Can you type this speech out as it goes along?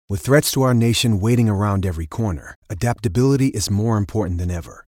With threats to our nation waiting around every corner, adaptability is more important than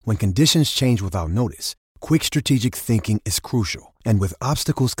ever. When conditions change without notice, quick strategic thinking is crucial. And with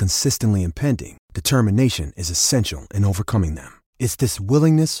obstacles consistently impending, determination is essential in overcoming them. It's this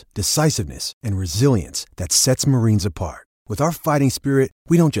willingness, decisiveness, and resilience that sets Marines apart. With our fighting spirit,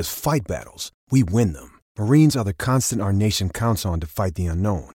 we don't just fight battles, we win them. Marines are the constant our nation counts on to fight the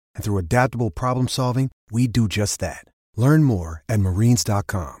unknown. And through adaptable problem solving, we do just that. Learn more at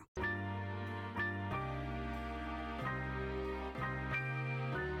marines.com.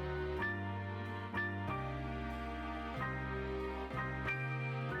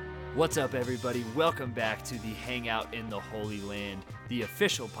 What's up, everybody? Welcome back to the Hangout in the Holy Land, the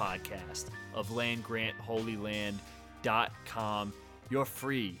official podcast of LandGrantHolyLand.com. You're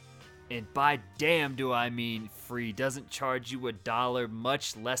free, and by damn do I mean free. Doesn't charge you $1,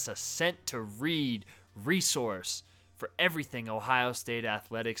 much less a cent to read. Resource for everything Ohio State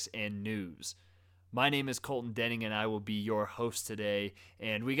athletics and news. My name is Colton Denning, and I will be your host today,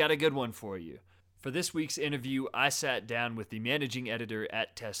 and we got a good one for you. For this week's interview, I sat down with the managing editor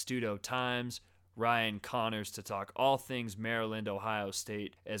at Testudo Times, Ryan Connors, to talk all things Maryland, Ohio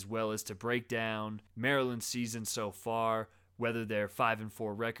State, as well as to break down Maryland's season so far, whether their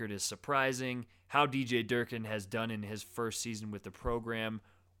 5-4 record is surprising, how DJ Durkin has done in his first season with the program,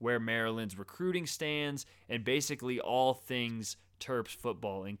 where Maryland's recruiting stands, and basically all things Terps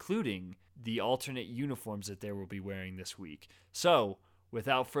football, including the alternate uniforms that they will be wearing this week. So,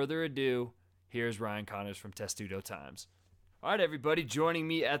 without further ado, here's Ryan Connors from Testudo Times. All right, everybody, joining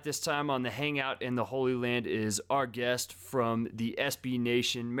me at this time on the Hangout in the Holy Land is our guest from the SB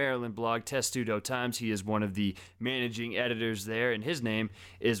Nation Maryland blog, Testudo Times. He is one of the managing editors there, and his name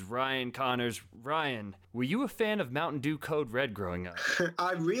is Ryan Connors. Ryan, were you a fan of Mountain Dew Code Red growing up?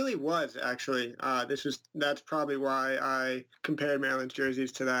 I really was, actually. That's probably why I compared Maryland's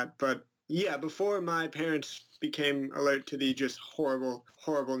jerseys to that. But yeah, before my parents became alert to the just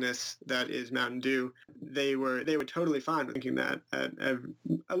horribleness that is Mountain Dew, they were totally fine with drinking that a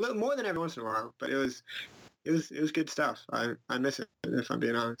little more than every once in a while. But it was good stuff. I miss it, if I'm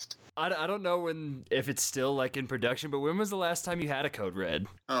being honest. I don't know if it's still like in production, but when was the last time you had a Code Red?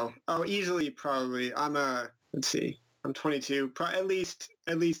 Oh, easily, probably. Let's see. I'm 22. At least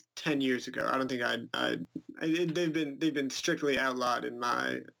 10 years ago. I don't think they've been strictly outlawed in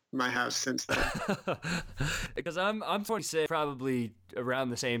my house since then. Because I'm 26, probably around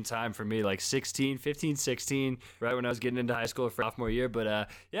the same time for me, like 16, right when I was getting into high school for sophomore year. But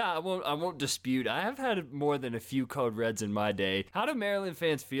yeah, I won't dispute. I have had more than a few Code Reds in my day. How do Maryland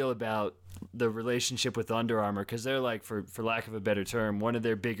fans feel about the relationship with Under Armour? Because they're like, for lack of a better term, one of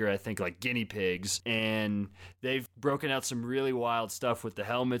their bigger, I think, like guinea pigs, and they've broken out some really wild stuff with the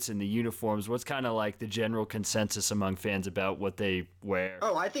helmets and the uniforms. What's kind of like the general consensus among fans about what they wear?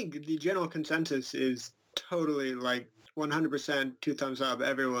 Oh, I think the general consensus is totally like 100% two thumbs up.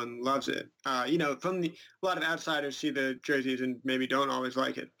 Everyone loves it. A lot of outsiders see the jerseys and maybe don't always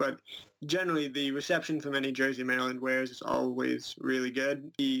like it, but generally the reception from any jersey Maryland wears is always really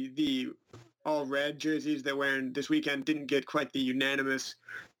good. The all red jerseys they're wearing this weekend didn't get quite the unanimous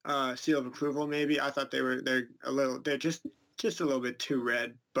seal of approval. Maybe I thought they're just a little bit too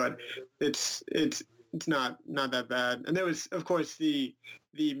red, but it's not that bad. And there was, of course, the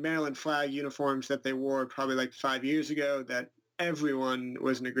Maryland flag uniforms that they wore probably like 5 years ago that everyone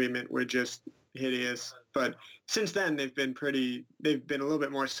was in agreement were just hideous. But since then, they've been a little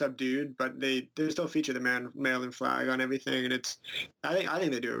bit more subdued, but they still feature the Maryland flag on everything, and I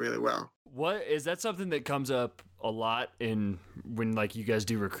think they do it really well. What is that something that comes up a lot when like you guys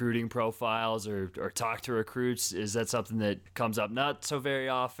do recruiting profiles or talk to recruits? Is that something that comes up not so very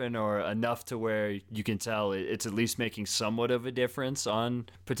often, or enough to where you can tell it's at least making somewhat of a difference on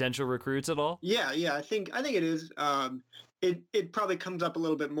potential recruits at all? Yeah, I think it is. It probably comes up a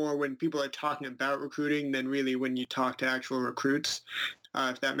little bit more when people are talking about recruiting than really when you talk to actual recruits.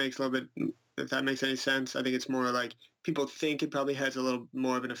 If that makes any sense. I think it's more like people think it probably has a little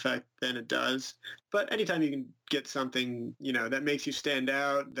more of an effect than it does. But anytime you can get something, that makes you stand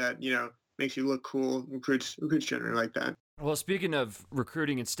out, that, makes you look cool, recruits generally like that. Well, speaking of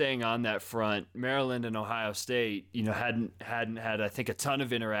recruiting and staying on that front, Maryland and Ohio State, hadn't had, I think, a ton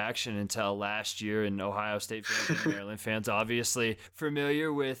of interaction until last year, and Ohio State fans and Maryland fans obviously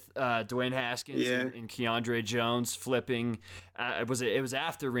familiar with Dwayne Haskins and Keandre Jones flipping it was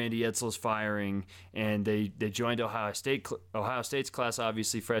after Randy Edsall's firing, and they joined Ohio State's class,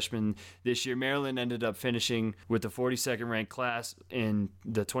 obviously freshman this year. Maryland ended up finishing with the 42nd ranked class in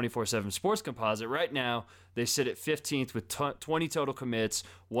the 24/7 Sports Composite. Right now, they sit at 15th with 20 total commits,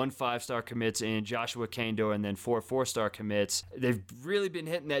 1 5-star commits in Joshua Kando, and then 4 4-star commits. They've really been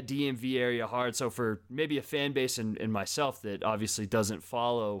hitting that DMV area hard. So for maybe a fan base and myself that obviously doesn't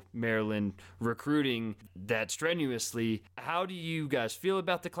follow Maryland recruiting that strenuously, how do you guys feel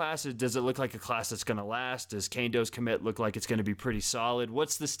about the class? Does it look like a class that's going to last? Does Kando's commit look like it's going to be pretty solid?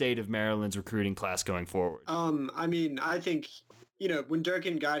 What's the state of Maryland's recruiting class going forward? I mean, I think, when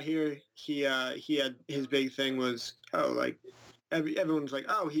Durkin got here, he had his big thing was, everyone's like,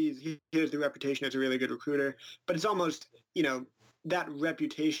 he has the reputation as a really good recruiter. But it's almost, that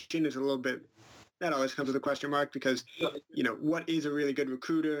reputation is a little bit, that always comes with a question mark because, what is a really good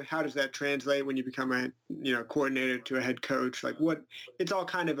recruiter? How does that translate when you become a, coordinator to a head coach? Like it's all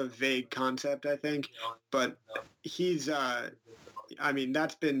kind of a vague concept, I think. But he's,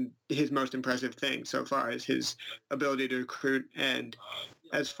 that's been his most impressive thing so far is his ability to recruit. And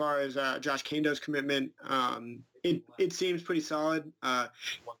as far as Josh Kando's commitment, it seems pretty solid.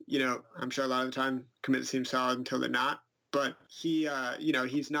 I'm sure a lot of the time commits seem solid until they're not. But he,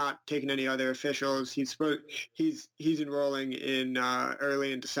 he's not taking any other officials. He's enrolling in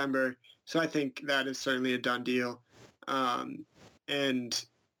early in December, so I think that is certainly a done deal. I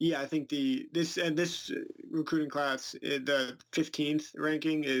think this recruiting class, the 15th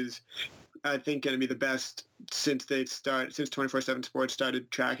ranking is, I think, going to be the best since 24/7 Sports started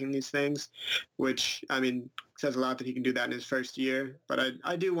tracking these things, which says a lot that he can do that in his first year. But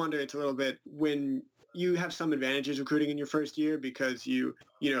I do wonder, it's a little bit when you have some advantages recruiting in your first year because you're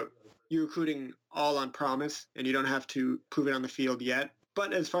recruiting all on promise and you don't have to prove it on the field yet.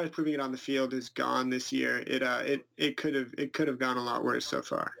 But as far as proving it on the field is gone this year, it could have gone a lot worse so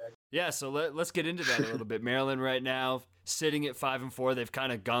far. Yeah, so let's get into that a little bit. Maryland right now sitting at 5-4. They've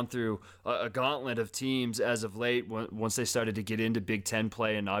kind of gone through a gauntlet of teams as of late once they started to get into Big Ten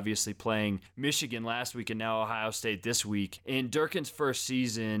play and obviously playing Michigan last week and now Ohio State this week. In Durkin's first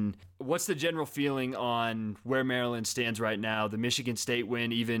season, what's the general feeling on where Maryland stands right now? The Michigan State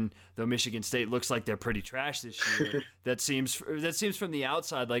win, even though Michigan State looks like they're pretty trash this year, that seems from the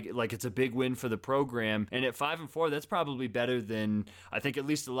outside like it's a big win for the program. And at 5-4, that's probably better than I think at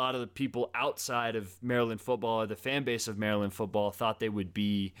least a lot of the people outside of Maryland football or the fan base of Maryland football thought they would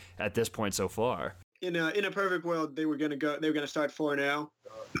be at this point so far. In a perfect world, they were going to start 4-0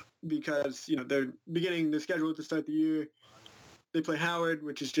 because they're beginning the schedule to start the year. They play Howard,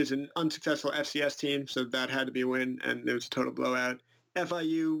 which is just an unsuccessful FCS team, so that had to be a win, and it was a total blowout.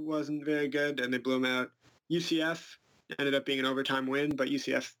 FIU wasn't very good, and they blew them out. UCF ended up being an overtime win, but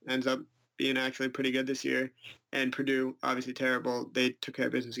UCF ends up being actually pretty good this year. And Purdue, obviously terrible. They took care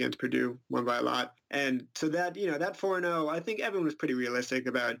of business against Purdue, won by a lot. And so that 4-0, I think everyone was pretty realistic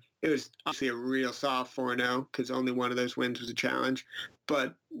about. It was obviously a real soft 4-0 because only one of those wins was a challenge.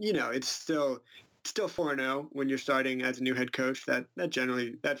 But, it's still 4-0 when you're starting as a new head coach. That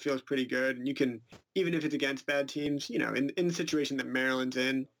generally feels pretty good. And you can, even if it's against bad teams, in the situation that Maryland's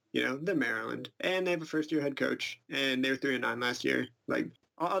in, they're Maryland. And they have a first-year head coach. And they were 3-9 last year. Like,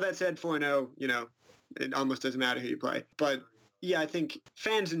 all that said, 4-0, it almost doesn't matter who you play. But yeah, I think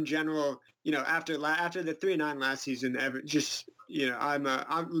fans in general, after the 3-9 last season, I'm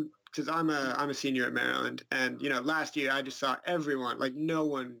a senior at Maryland, and last year I just saw everyone, like no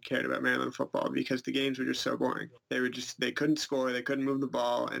one cared about Maryland football because the games were just so boring. They couldn't score, they couldn't move the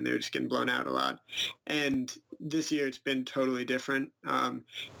ball, and they were just getting blown out a lot. And this year it's been totally different.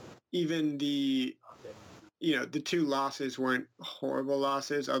 Even the two losses weren't horrible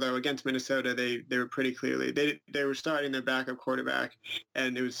losses, although against Minnesota they were pretty clearly they were starting their backup quarterback,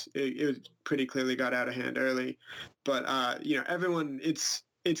 and it was pretty clearly got out of hand early. But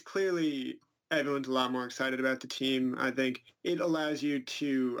it's clearly everyone's a lot more excited about the team. I think it allows you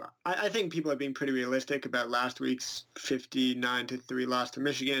to. I think people are being pretty realistic about last week's 59-3 loss to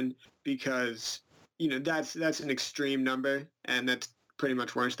Michigan because that's an extreme number, and that's pretty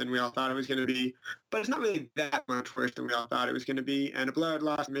much worse than we all thought it was going to be. But it's not really that much worse than we all thought it was going to be. And a blowout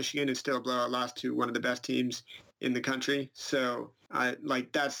loss to Michigan is still a blowout loss to one of the best teams in the country. So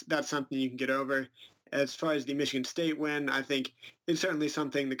that's something you can get over. As far as the Michigan State win, I think it's certainly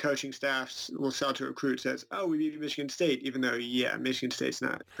something the coaching staffs will sell to recruits as, oh, we beat Michigan State, even though, yeah, Michigan State's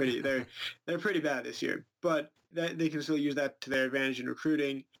not pretty. They're pretty bad this year. But they can still use that to their advantage in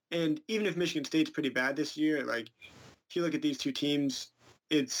recruiting. And even if Michigan State's pretty bad this year, like, if you look at these two teams,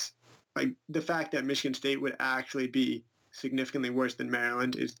 it's like the fact that Michigan State would actually be significantly worse than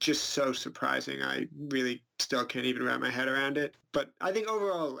Maryland is just so surprising. I really still can't even wrap my head around it. But I think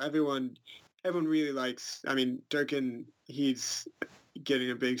overall, everyone really likes, I mean, Durkin, he's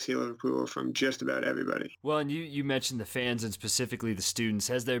getting a big seal of approval from just about everybody. Well, and you mentioned the fans and specifically the students.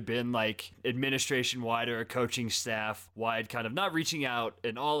 Has there been like administration-wide or a coaching staff-wide kind of not reaching out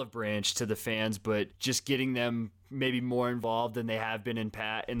an olive branch to the fans, but just getting them maybe more involved than they have been in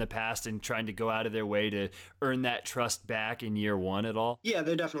the past and trying to go out of their way to earn that trust back in year one at all? Yeah,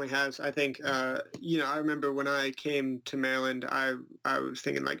 there definitely has. I think, I remember when I came to Maryland, I was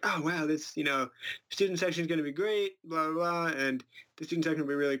thinking like, oh, wow, this, student section is going to be great, blah, blah, blah. And the student section will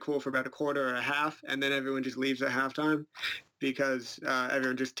be really cool for about a quarter or a half. And then everyone just leaves at halftime because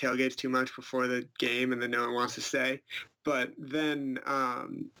everyone just tailgates too much before the game and then no one wants to stay. But then,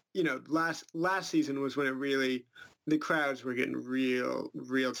 last season was when it really, the crowds were getting real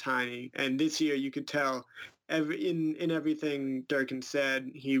tiny. And this year you could tell in everything Durkin said,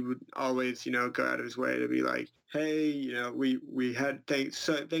 he would always, go out of his way to be like, hey, we had thanks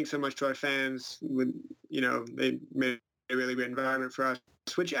so much to our fans. They made a really great environment for us,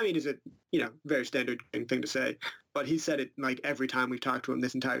 which I mean is a, very standard thing to say. But he said it like every time we've talked to him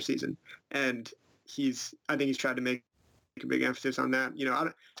this entire season. And I think he's tried to make a big emphasis on that. I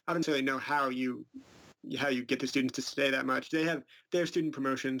don't necessarily know how you get the students to stay that much. They have student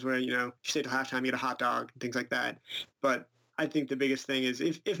promotions where, you stay till halftime, you get a hot dog and things like that. But I think the biggest thing is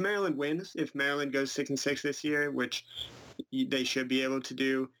if Maryland wins, if Maryland goes 6-6 this year, which they should be able to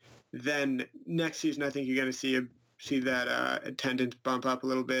do, then next season I think you're going to see that attendance bump up a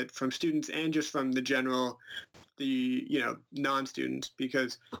little bit from students and just from the general, non-students,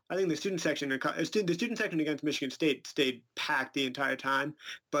 because I think the student section against Michigan State stayed packed the entire time,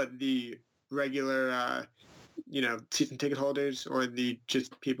 but the regular, season ticket holders or the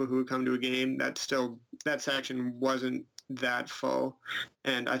just people who would come to a game, that section wasn't that full,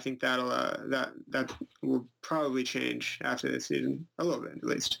 and I think that will probably change after this season a little bit at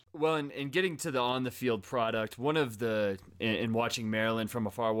least. Well, and getting to the on the field product, one of the in watching Maryland from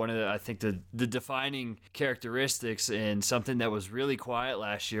afar, one of the I think the defining characteristics and something that was really quiet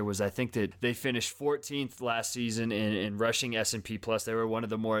last year was I think that they finished 14th last season in rushing S&P plus. They were one of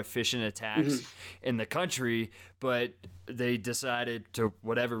the more efficient attacks in the country, but they decided to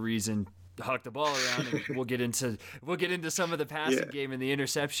whatever reason huck the ball around, and we'll get into some of the passing game and the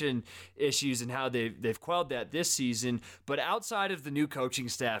interception issues and how they've quelled that this season. But outside of the new coaching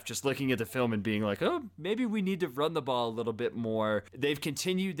staff just looking at the film and being like, oh, maybe we need to run the ball a little bit more, they've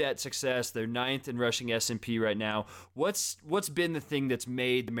continued that success. They're 9th in rushing S&P right now. What's been the thing that's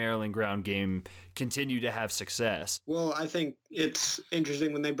made the Maryland ground game continue to have success? Well, I think it's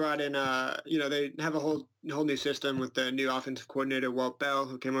interesting when they brought in, they have a whole new system with the new offensive coordinator, Walt Bell,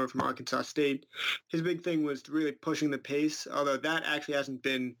 who came over from Arkansas State. His big thing was really pushing the pace, although that actually hasn't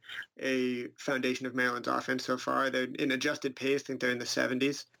been a foundation of Maryland's offense so far. They're in adjusted pace. I think they're in the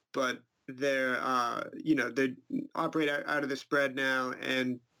 70s, but they operate out of the spread now,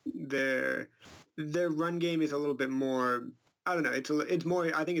 and their run game is a little bit more, I don't know. It's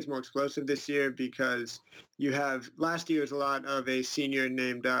more. I think it's more explosive this year because you have last year was a lot of a senior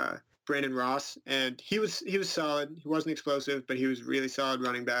named Brandon Ross, and he was solid. He wasn't explosive, but he was really solid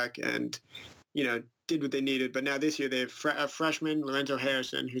running back, and did what they needed. But now this year they have a freshman Lorenzo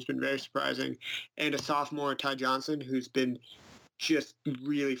Harrison, who's been very surprising, and a sophomore Ty Johnson, who's been just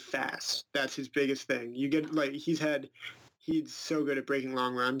really fast. That's his biggest thing. You get he's so good at breaking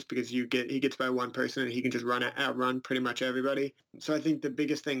long runs because he gets by one person and he can just outrun pretty much everybody. So I think the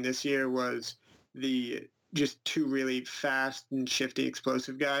biggest thing this year was just two really fast and shifty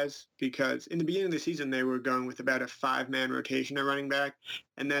explosive guys, because in the beginning of the season they were going with about a 5-man rotation at running back,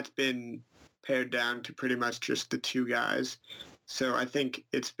 and that's been pared down to pretty much just the two guys. So I think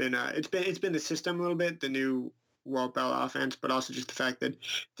it's been the system a little bit, the new Walt Bell offense, but also just the fact that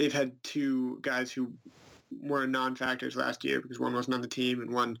they've had two guys who were non-factors last year because one wasn't on the team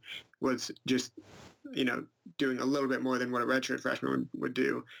and one was just doing a little bit more than what a redshirt freshman would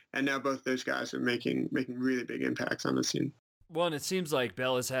do, and now both those guys are making really big impacts on the scene. Well, and it seems like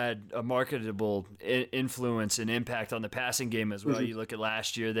Bell has had a marketable influence and impact on the passing game as well. Mm-hmm. You look at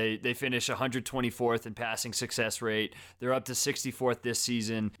last year, they finished 124th in passing success rate. They're up to 64th this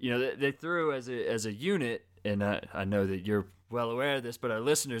season. They threw as a unit, and I know that you're well aware of this, but our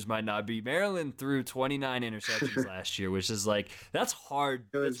listeners might not be. Maryland threw 29 interceptions last year, which is that's hard.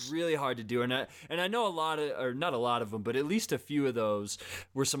 That's really hard to do. And I know not a lot of them, but at least a few of those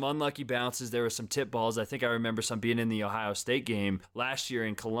were some unlucky bounces. There were some tip balls. I think I remember some being in the Ohio State game last year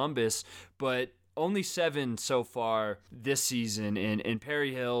in Columbus, but only 7 so far this season. In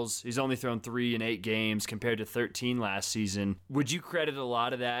Perry Hills, he's only thrown 3 in 8 games compared to 13 last season. Would you credit a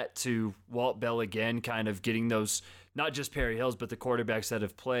lot of that to Walt Bell again, kind of getting those, not just Perry Hills, but the quarterbacks that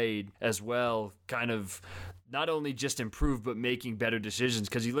have played as well, kind of not only just improve, but making better decisions?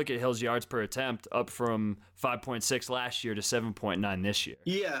 Because you look at Hill's yards per attempt up from 5.6 last year to 7.9 this year.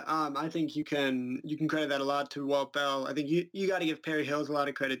 Yeah, I think you can credit that a lot to Walt Bell. I think you got to give Perry Hills a lot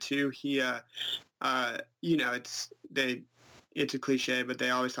of credit too. He, it's a cliche, but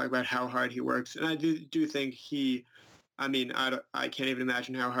they always talk about how hard he works, and I do think I can't even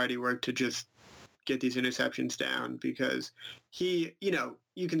imagine how hard he worked to just get these interceptions down, because he,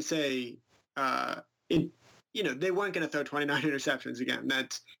 you can say, they weren't going to throw 29 interceptions again.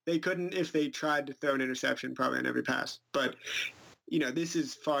 They couldn't if they tried to throw an interception probably on every pass. But, this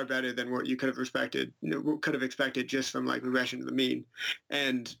is far better than what you could have expected just from like regression to the mean.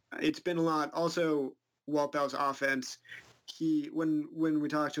 And it's been a lot. Also, Walt Bell's offense, when we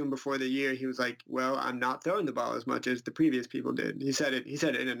talked to him before the year, he was like, well, I'm not throwing the ball as much as the previous people did. He said it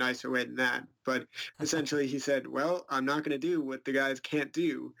in a nicer way than that. But essentially he said, well, I'm not going to do what the guys can't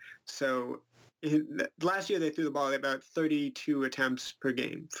do. So last year they threw the ball at about 32 attempts per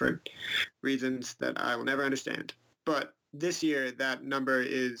game for reasons that I will never understand. But this year that number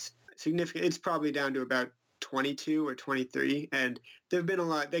is significant. It's probably down to about 22 or 23, and there've been a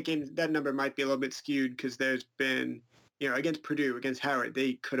lot. That number might be a little bit skewed because there's been, against Purdue, against Howard,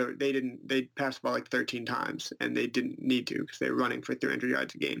 they passed the ball like 13 times, and they didn't need to because they were running for 300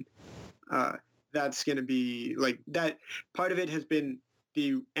 yards a game. That's going to be like that. Part of it has been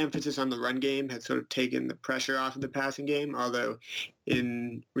the emphasis on the run game has sort of taken the pressure off of the passing game, although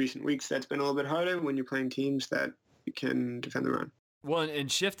in recent weeks that's been a little bit harder when you're playing teams that can defend the run. Well,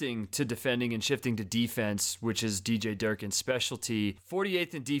 and shifting to defending and shifting to defense, which is DJ Durkin's specialty,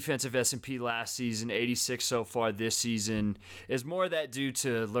 48th in defensive S&P last season, 86 so far this season. Is more of that due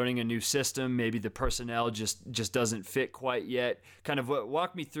to learning a new system? Maybe the personnel just doesn't fit quite yet. Kind of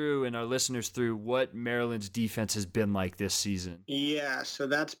walk me through and our listeners through what Maryland's defense has been like this season. Yeah, so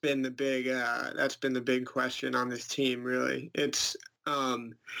that's been the big question on this team. Really, it's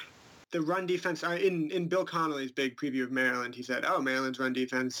the run defense. In Bill Connolly's big preview of Maryland, he said, oh, Maryland's run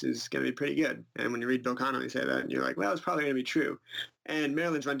defense is going to be pretty good. And when you read Bill Connolly say that, you're like, well, it's probably going to be true. And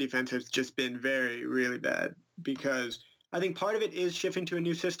Maryland's run defense has just been very, really bad, because I think part of it is shifting to a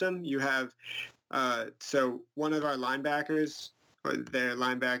new system. You have, so one of our linebackers, or their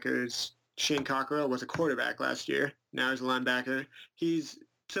linebackers, Shane Cockerell, was a quarterback last year. Now he's a linebacker.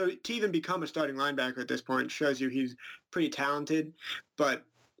 So to even become a starting linebacker at this point shows you he's pretty talented, but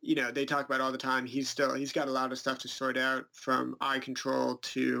they talk about all the time, he's got a lot of stuff to sort out, from eye control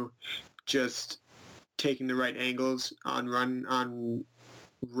to just taking the right angles on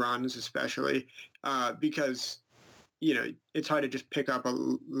runs, especially because it's hard to just pick up a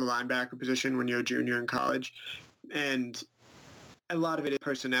linebacker position when you're a junior in college, and a lot of it is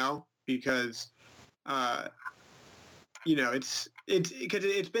personnel, because it's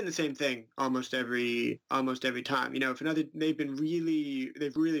been the same thing almost every time.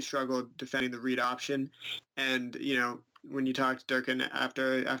 They've really struggled defending the read option, and when you talk to Durkin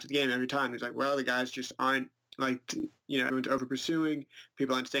after the game, every time he's like, well, the guys just aren't everyone's over pursuing,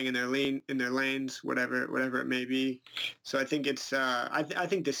 people aren't staying in their lanes, whatever it may be. So I think it's I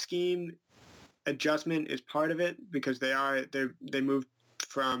think the scheme adjustment is part of it, because they moved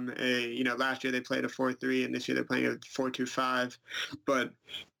from last year they played a 4-3 and this year they're playing a 4-2-5, but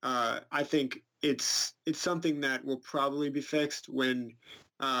I think it's something that will probably be fixed when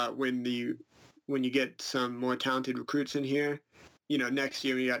you get some more talented recruits in here. Next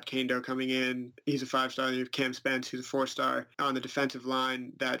year we got Kane Doe coming in. He's a 5-star. You have Cam Spence, who's a 4-star on the defensive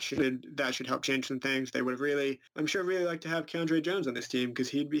line. That should help change some things. They would have really liked to have Keandre Jones on this team, because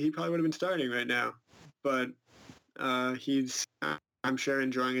he probably would have been starting right now, but he's I'm sure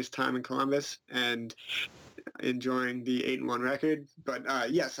enjoying his time in Columbus and enjoying the 8-1 record. But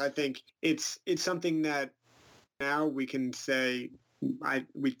yes, I think it's something that now we can say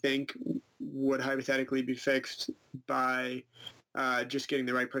we think would hypothetically be fixed by just getting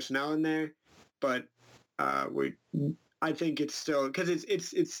the right personnel in there. But I think it's still, because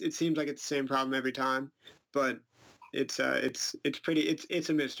it seems like it's the same problem every time, but it's a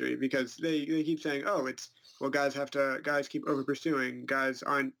mystery, because they keep saying, guys keep over pursuing, guys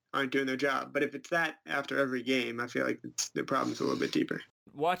aren't doing their job. But if it's that after every game, I feel like the problem's a little bit deeper.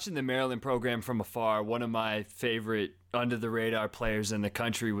 Watching the Maryland program from afar, one of my favorite under the radar players in the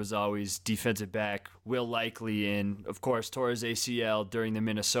country was always defensive back Will Likely, and of course tore his ACL during the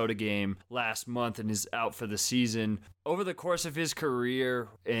Minnesota game last month and is out for the season. Over the course of his career,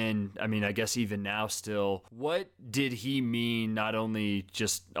 and I mean, I guess even now still, what did he mean not only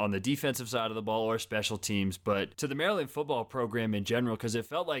just on the defensive side of the ball or special teams, but to the Maryland football program in general? Because it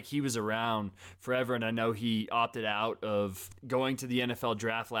felt like he was around forever, and I know he opted out of going to the NFL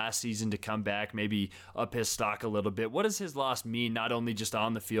draft last season to come back, maybe up his stock a little bit. What does his loss mean, not only just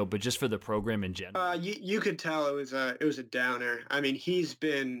on the field, but just for the program in general? You could tell it was a downer. I mean, he's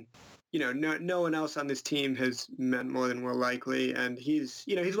been, no one else on this team has meant more than Will Likely, and he's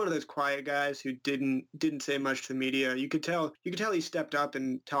one of those quiet guys who didn't say much to the media. You could tell he stepped up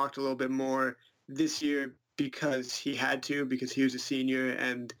and talked a little bit more this year because he had to, because he was a senior,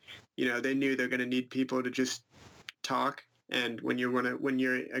 and they knew they're going to need people to just talk. And when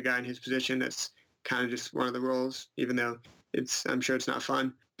you're a guy in his position, that's kind of just one of the roles, even though I'm sure it's not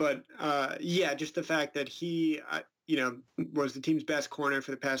fun. But just the fact that he was the team's best corner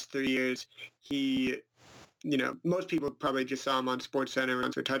for the past 3 years. He, most people probably just saw him on SportsCenter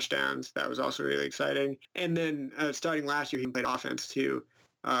runs for touchdowns. That was also really exciting. And then starting last year, he played offense too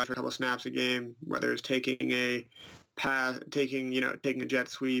for a couple of snaps a game, whether it's taking a pass, taking a jet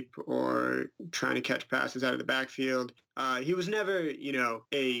sweep or trying to catch passes out of the backfield. He was never,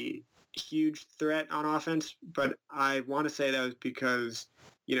 a huge threat on offense, but I want to say that was because,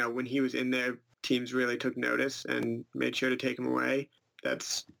 when he was in there, teams really took notice and made sure to take him away.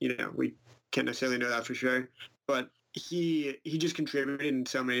 That's, we can't necessarily know that for sure, but he just contributed in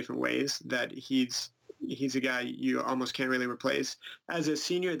so many different ways that he's a guy you almost can't really replace. As a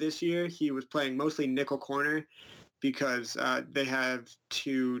senior this year, he was playing mostly nickel corner because they have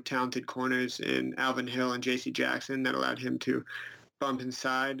two talented corners in Alvin Hill and J.C. Jackson that allowed him to bump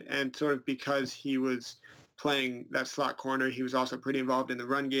inside. And sort of because he was playing that slot corner, he was also pretty involved in the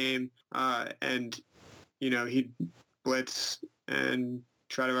run game, and he'd blitz and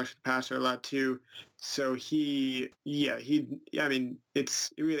try to rush the passer a lot too. So it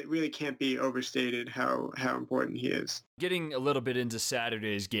really can't be overstated how important he is. Getting a little bit into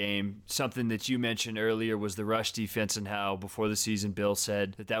Saturday's game, something that you mentioned earlier was the rush defense, and how before the season Bill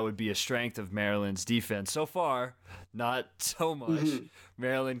said that would be a strength of Maryland's defense. So far, not so much. Mm-hmm.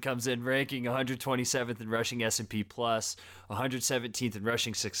 Maryland comes in ranking 127th in rushing S&P plus, 117th in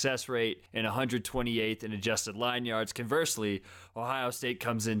rushing success rate, and 128th in adjusted line yards. Conversely, Ohio State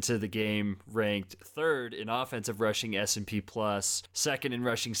comes into the game ranked third in offensive rushing S&P plus, second in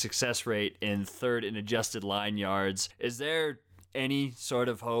rushing success rate, and third in adjusted line yards. Is there any sort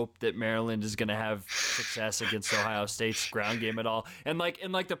of hope that Maryland is going to have success against Ohio State's ground game at all? And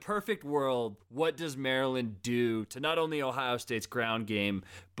in the perfect world, what does Maryland do to not only Ohio State's ground game,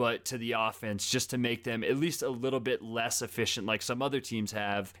 but to the offense, just to make them at least a little bit less efficient like some other teams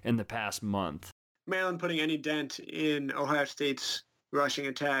have in the past month? Maryland putting any dent in Ohio State's rushing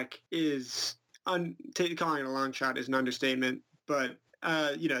attack is, calling it a long shot is an understatement, but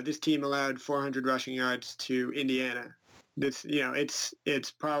this team allowed 400 rushing yards to Indiana.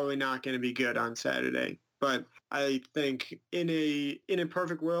 It's probably not going to be good on Saturday. But I think in a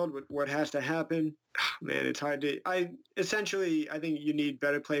perfect world, what has to happen, man, it's hard to. I think you need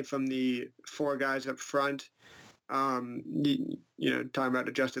better play from the four guys up front. Talking about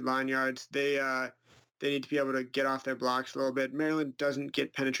adjusted line yards, they need to be able to get off their blocks a little bit. Maryland doesn't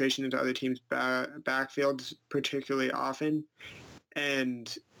get penetration into other teams' backfields particularly often,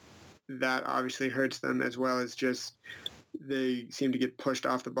 and that obviously hurts them, as well as just they seem to get pushed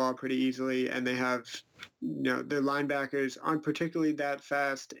off the ball pretty easily, and they have, their linebackers aren't particularly that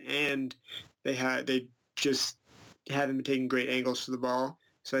fast, and they just haven't been taking great angles to the ball.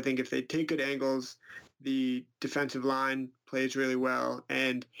 So I think if they take good angles, the defensive line plays really well,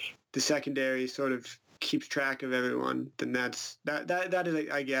 and the secondary sort of keeps track of everyone, then that is,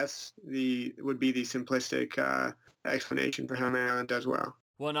 I guess, would be the simplistic explanation for how Maryland does well.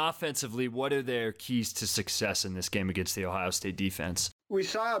 Well, and offensively, what are their keys to success in this game against the Ohio State defense? We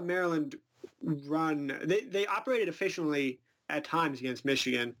saw Maryland run. They operated efficiently at times against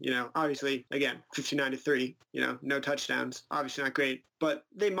Michigan. Obviously, again, 59-3. No touchdowns. Obviously not great, but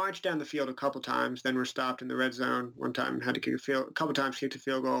they marched down the field a couple times. Then were stopped in the red zone. One time had to kick a couple times kicked a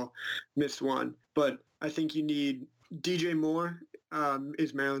field goal, missed one. But I think you need DJ Moore.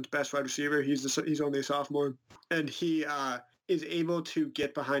 Is Maryland's best wide receiver. He's only a sophomore, and he is able to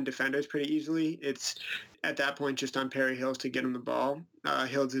get behind defenders pretty easily. It's at that point just on Perry Hills to get him the ball.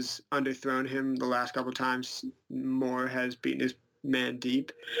 Hills has underthrown him the last couple times. Moore has beaten his man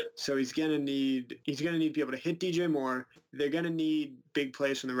deep. So he's gonna need to be able to hit DJ Moore. They're gonna need big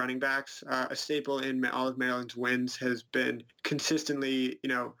plays from the running backs. A staple in all of Maryland's wins has been consistently,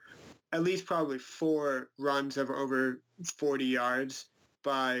 at least probably 4 runs of over 40 yards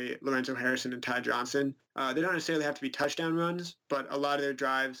by Lorenzo Harrison and Ty Johnson. They don't necessarily have to be touchdown runs, but a lot of their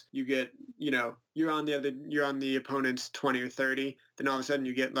drives, you get, you're on the opponent's 20 or 30, then all of a sudden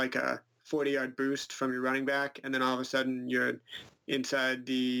you get like a 40-yard boost from your running back, and then all of a sudden you're inside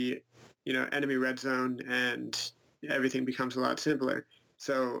the, enemy red zone, and everything becomes a lot simpler.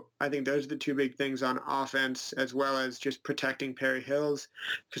 So I think those are the 2 big things on offense, as well as just protecting Perry Hills,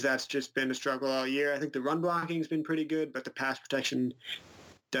 because that's just been a struggle all year. I think the run blocking has been pretty good, but the pass protection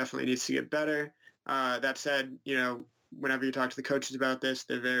definitely needs to get better. That said, whenever you talk to the coaches about this,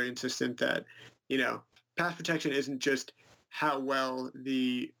 they're very insistent that, pass protection isn't just how well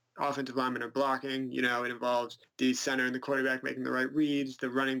the offensive linemen are blocking. It involves the center and the quarterback making the right reads, the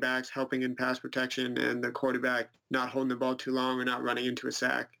running backs helping in pass protection, and the quarterback not holding the ball too long or not running into a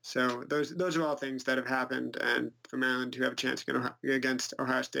sack. So those are all things that have happened, and for Maryland to have a chance against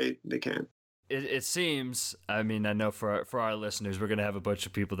Ohio State, they can. It seems, I know for our listeners, we're going to have a bunch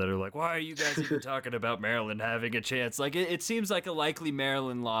of people that are like, why are you guys even talking about Maryland having a chance? Like, it seems like a likely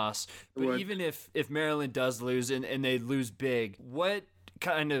Maryland loss. But even if Maryland does lose and they lose big, what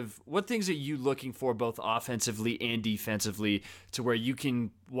things are you looking for both offensively and defensively to where you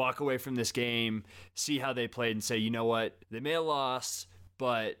can walk away from this game, see how they played, and say, you know what, they may have lost,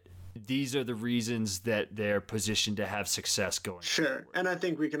 but these are the reasons that they're positioned to have success going forward. And I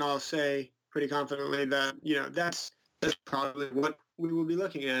think we can all say pretty confidently that, that's probably what we will be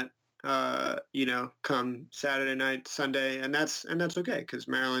looking at, come Saturday night, Sunday, and that's okay because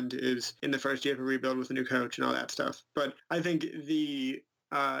Maryland is in the first year of a rebuild with a new coach and all that stuff. But I think the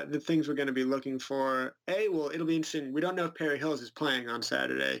things we're going to be looking for, it'll be interesting. We don't know if Perry Hills is playing on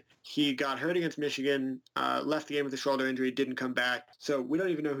Saturday. He got hurt against Michigan, left the game with a shoulder injury, didn't come back. So we don't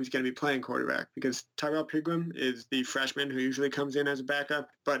even know who's going to be playing quarterback because Tyrell Pigram is the freshman who usually comes in as a backup.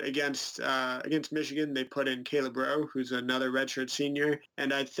 But against Michigan, they put in Caleb Rowe, who's another redshirt senior.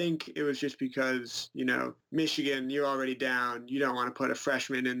 And I think it was just because, Michigan, you're already down. You don't want to put a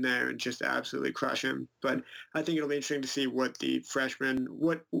freshman in there and just absolutely crush him. But I think it'll be interesting to see what the freshman,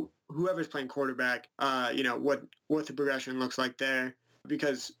 whoever's playing quarterback, what the progression looks like there.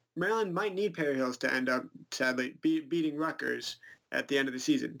 Because Maryland might need Perry Hills to end up, sadly, beating Rutgers at the end of the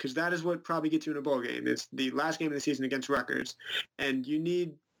season, because that is what probably gets you in a bowl game. It's the last game of the season against Rutgers, and you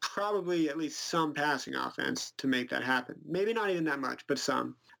need probably at least some passing offense to make that happen. Maybe not even that much, but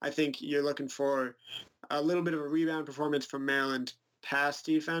some. I think you're looking for a little bit of a rebound performance from Maryland's pass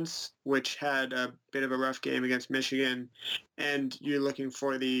defense, which had a bit of a rough game against Michigan, and you're looking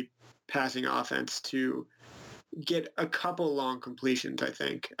for the passing offense to get a couple long completions, I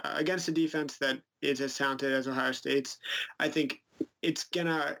think. Against a defense that is as talented as Ohio State's, I think it's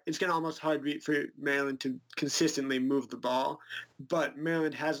gonna almost hard for Maryland to consistently move the ball, but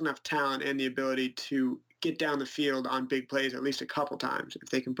Maryland has enough talent and the ability to get down the field on big plays at least a couple times if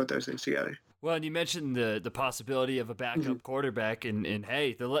they can put those things together. Well, and you mentioned the possibility of a backup quarterback, and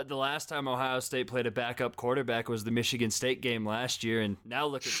hey, the last time Ohio State played a backup quarterback was the Michigan State game last year, and now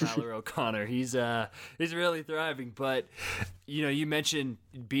look at Tyler O'Connor. He's really thriving. But you mentioned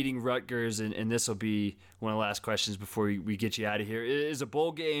beating Rutgers, and this will be one of the last questions before we get you out of here. Is a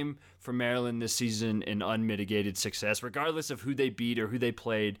bowl game for Maryland this season an unmitigated success, regardless of who they beat or who they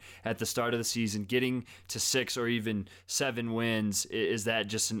played at the start of the season? Getting to 6 or even 7 wins, is that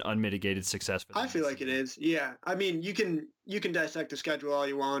just an unmitigated success for them? I feel like it is. Yeah, you can dissect the schedule all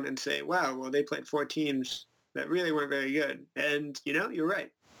you want and say, wow, well, they played 4 teams that really weren't very good, and you're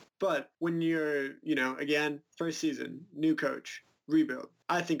right. But when you're, again, first season, new coach, rebuild,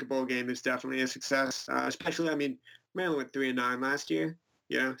 I think a bowl game is definitely a success. Especially, Maryland went 3-9 last year.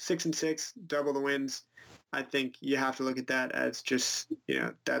 6-6, double the wins. I think you have to look at that as just,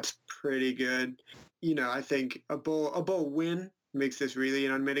 that's pretty good. I think a bowl win makes this really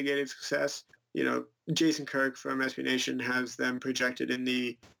an unmitigated success. Jason Kirk from SB Nation has them projected in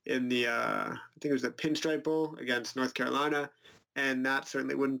the I think it was the Pinstripe Bowl against North Carolina, and that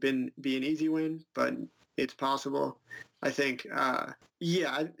certainly wouldn't be an easy win, but it's possible. I think,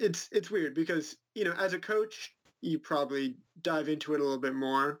 it's weird because, as a coach, you probably dive into it a little bit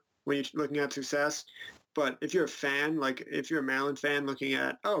more when you're looking at success. But if you're a fan, like if you're a Maryland fan looking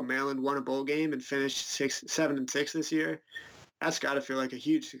at, Maryland won a bowl game and finished 7-6 this year, that's got to feel like a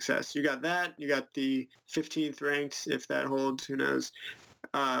huge success. You got that. You got the 15th ranked, if that holds, who knows,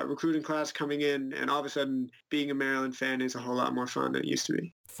 recruiting class coming in, and all of a sudden being a Maryland fan is a whole lot more fun than it used to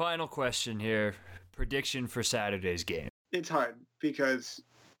be. Final question here. Prediction for Saturday's game. It's hard because,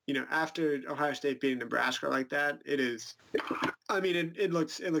 after Ohio State beating Nebraska like that, it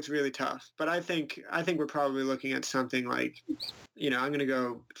looks really tough. But I think we're probably looking at something like, I'm going to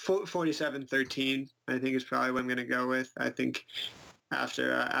go 47-13. I think is probably what I'm going to go with. I think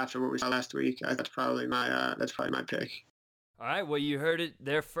after what we saw last week, that's probably my pick. All right, well, you heard it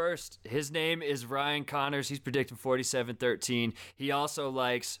there first. His name is Ryan Connors. He's predicting 47-13. He also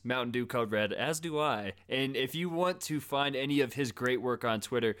likes Mountain Dew Code Red, as do I. And if you want to find any of his great work on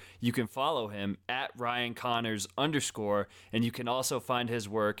Twitter, you can follow him at RyanConnors_, and you can also find his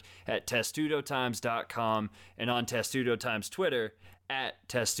work at testudotimes.com and on Testudo Times Twitter at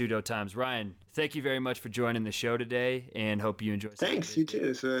Testudo Times. Ryan, thank you very much for joining the show today, and hope you enjoyed it. Thanks, you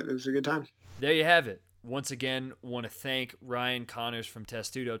too. It was a good time. There you have it. Once again, want to thank Ryan Connors from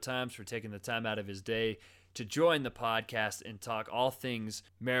Testudo Times for taking the time out of his day to join the podcast and talk all things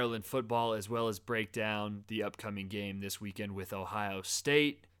Maryland football, as well as break down the upcoming game this weekend with Ohio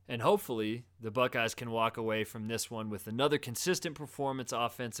State. And hopefully the Buckeyes can walk away from this one with another consistent performance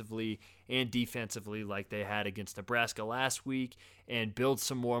offensively and defensively like they had against Nebraska last week, and build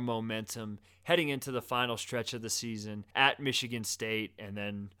some more momentum heading into the final stretch of the season at Michigan State. And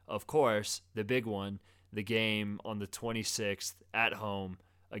then, of course, the big one, the game on the 26th at home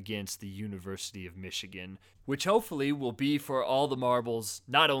against the University of Michigan, which hopefully will be for all the marbles,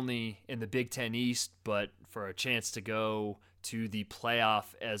 not only in the Big Ten East, but for a chance to go to the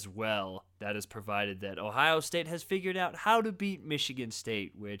playoff as well. That is provided that Ohio State has figured out how to beat Michigan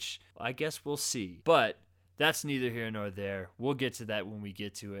State, which I guess we'll see. But that's neither here nor there. We'll get to that when we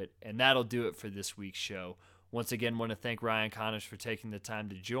get to it, and that'll do it for this week's show. Once again, want to thank Ryan Connors for taking the time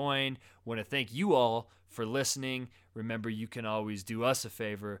to join. Want to thank you all for listening. Remember, you can always do us a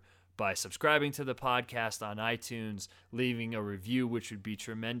favor by subscribing to the podcast on iTunes, leaving a review, which would be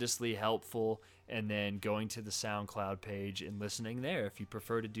tremendously helpful, and then going to the SoundCloud page and listening there. If you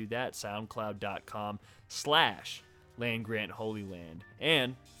prefer to do that, soundcloud.com/LandGrantHolyLand.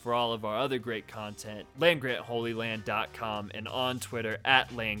 And for all of our other great content, LandGrantHolyland.com and on Twitter at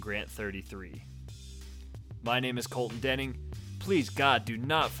LandGrant33. My name is Colton Denning. Please, God, do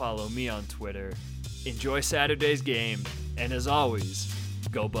not follow me on Twitter. Enjoy Saturday's game, and as always,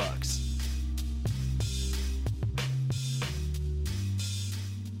 go Bucks.